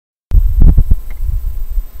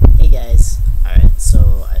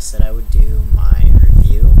So I said I would do my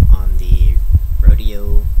review on the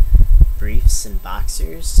Rodeoh briefs and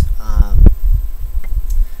boxers.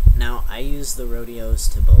 Now I use the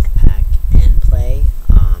Rodeohs to both pack and play.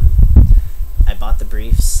 I bought the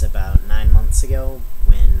briefs about 9 months ago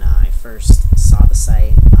when I first saw the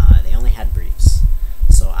site. They only had briefs,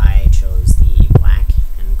 so I chose the black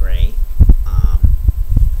and gray.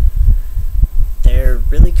 They're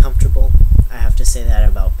really comfortable. I have to say that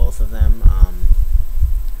about both of them.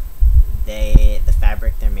 The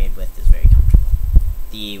fabric they're made with is very comfortable.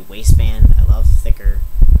 The waistband, I love thicker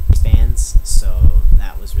waistbands, so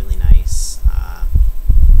that was really nice.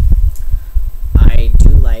 I do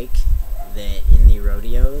like that in the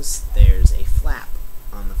Rodeohs there's a flap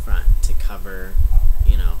on the front to cover,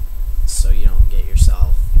 so you don't get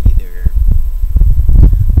yourself either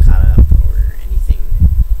caught up or anything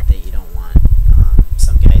that you don't want.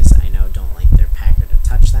 Some guys I know don't like their packer to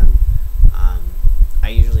touch them. I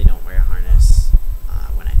usually don't wear a harness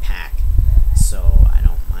when I pack, so I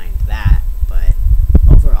don't mind that, but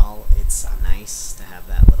overall it's nice to have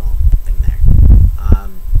that little thing there.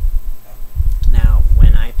 Now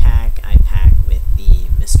when I pack with the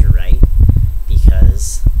Mr. Right,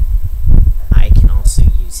 because I can also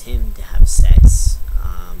use him to have sex,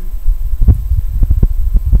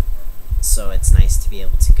 so it's nice to be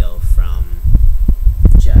able to go from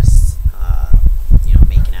just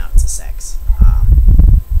making out to sex.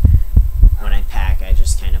 When I pack, I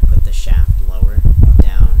just kind of put the shaft lower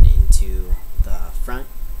down into the front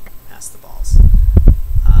past the balls.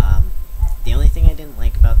 The only thing I didn't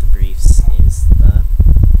like about the briefs is the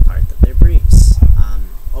part that they're briefs.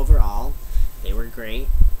 Overall, they were great.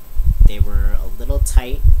 They were a little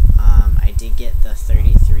tight. I did get the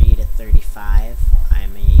 33 to 35.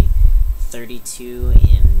 I'm a 32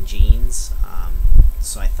 in jeans,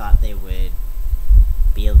 so I thought they would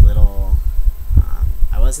be a little,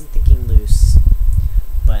 I wasn't thinking loose,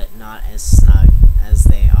 but not as snug as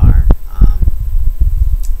they are.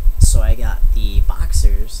 So I got the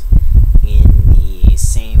boxers in the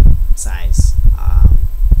same size,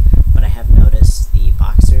 but I have noticed the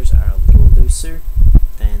boxers are a little looser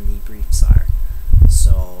than the briefs are.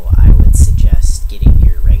 So I would suggest getting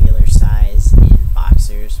your regular size in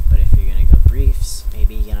boxers, but if you're going to go briefs,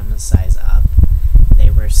 maybe get them a size up. They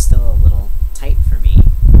were still a little tight for me,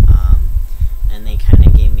 and they kind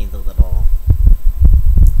of gave me the little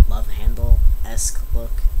love handle-esque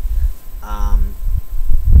look.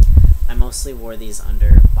 I mostly wore these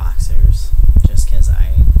under boxers just because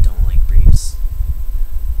I don't like briefs.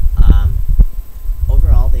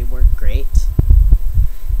 Overall, they work great.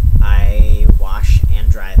 I wash and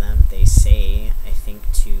dry them. They say, I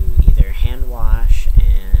think, to either hand wash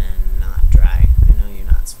and not dry. I know you're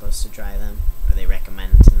not supposed to dry them, or they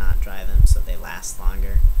recommend to not dry them so they last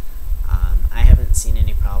longer. I haven't seen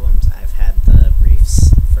any problems. I've had the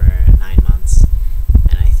briefs for 9 months,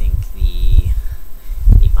 and I think the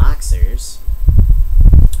boxers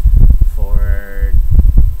for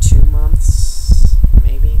 2 months,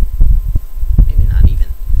 maybe not even.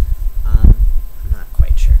 I'm not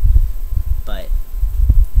quite sure. But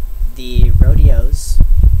the Rodeohs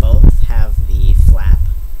both have the flap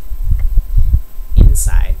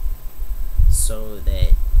inside so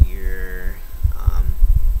that your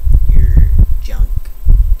junk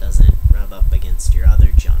doesn't rub up against your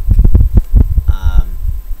other junk,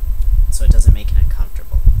 so it doesn't make it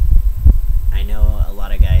uncomfortable. I know a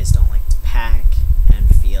lot of guys don't like to pack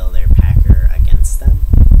and feel their packer against them,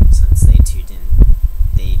 since they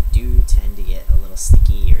do tend to get a little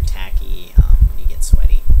sticky or tacky when you get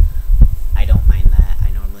sweaty. I don't mind that.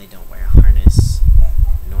 I normally don't wear a harness,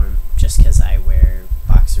 just because I wear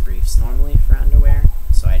boxer briefs normally for underwear,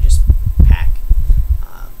 so I just pack.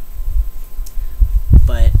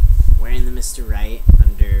 But wearing the Mr. Right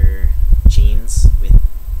under jeans with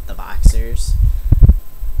the boxers,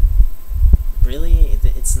 really,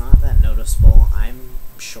 it's not that noticeable. I'm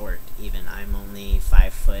short, even. I'm only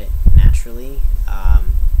 5 foot naturally.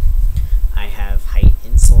 I have height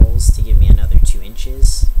insoles to give me another 2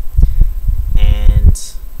 inches.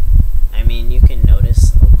 And, I mean, you can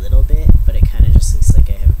notice a little bit, but it kind of just looks like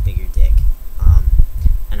I have a bigger dick.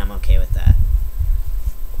 And I'm okay with that.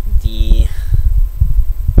 The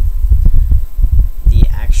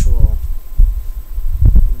actual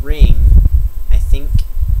ring, I think,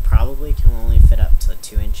 probably can only fit up to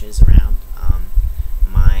 2 inches around.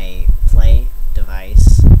 My play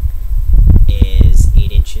device is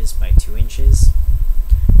 8 inches by 2 inches,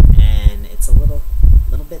 and it's a little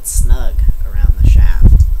bit snug around the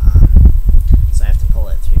shaft, so I have to pull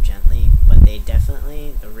it through gently,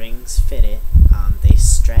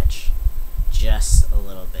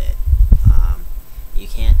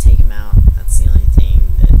 take them out. That's the only thing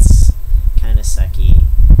that's kind of sucky,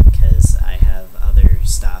 because I have other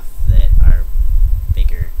stuff that are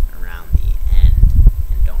bigger around the end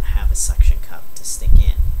and don't have a suction cup to stick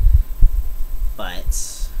in.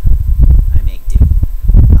 But I make do.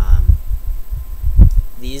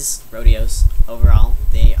 These Rodeos, overall,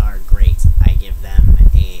 they are great. I give them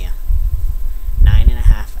a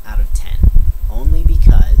 9.5 out of 10, only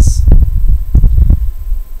because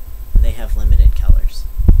they have limited colors.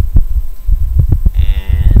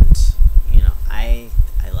 And, you know, I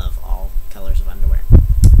love all colors of underwear.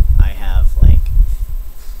 I have like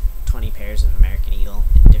 20 pairs of American Eagle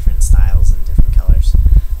in different styles and different colors.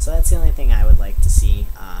 So that's the only thing I would like to see.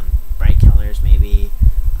 Bright colors, maybe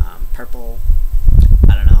purple.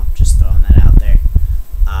 I don't know, just throwing that out there.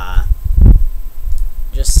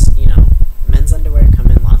 Just, you know, men's underwear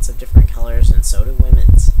come in lots of different colors, and so do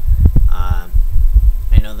women's. I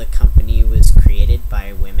know the company was created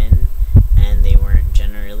by women, and they weren't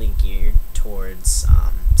generally geared towards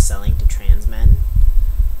selling to trans men.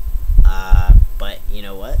 But you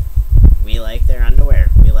know what? We like their underwear.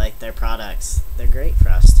 We like their products. They're great for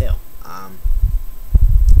us too.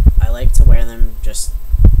 I like to wear them just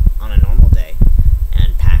on a normal day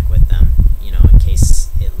and pack with them, you know, in case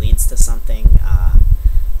it leads to something.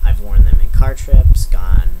 I've worn them in car trips,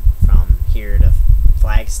 gone from here to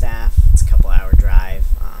Flagstaff. It's a couple-hour drive,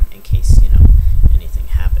 in case, you know, anything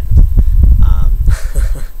happened.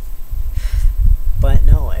 But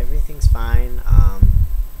no, everything's fine.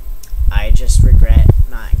 I just regret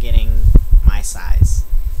not getting my size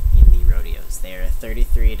in the Rodeos. They're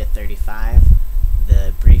 33 to 35.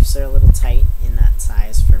 The briefs are a little tight in that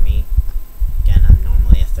size for me. Again, I'm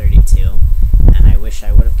normally a 32, and I wish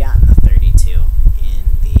I would have gotten the 32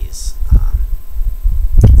 in these,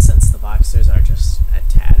 since the boxers are just a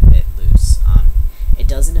tad bit loose. It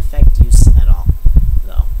doesn't affect use at all,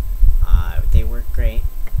 though. They work great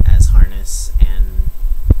as harness and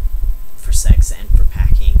for sex and for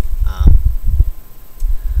packing.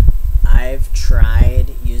 I've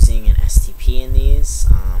tried using an STP in these,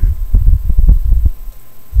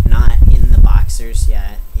 not in the boxers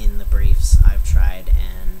yet. In the briefs I've tried,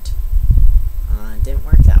 and it didn't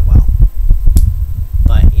work that well.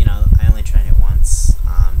 But, you know, I only tried it once.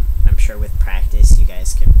 I'm sure with practice you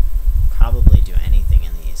guys could probably do anything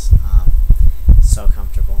in these. So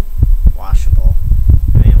comfortable, washable.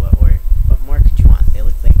 I mean, what more could you want? They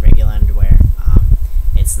look like regular underwear.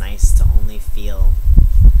 It's nice to only feel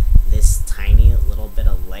this tiny little bit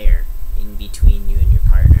of layer in between you and your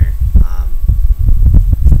partner.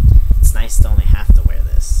 It's nice to only have to wear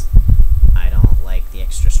this. I don't like the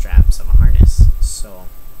extra straps of a harness, so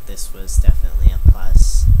this was definitely a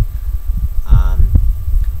plus.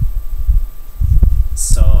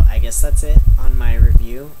 So I guess that's it on my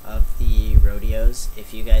review of the Rodeos.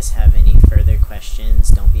 If you guys have any further questions,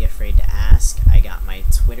 don't be afraid to ask. I got my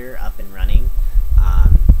Twitter up and running.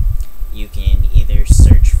 You can either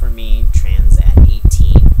search for me, transat18,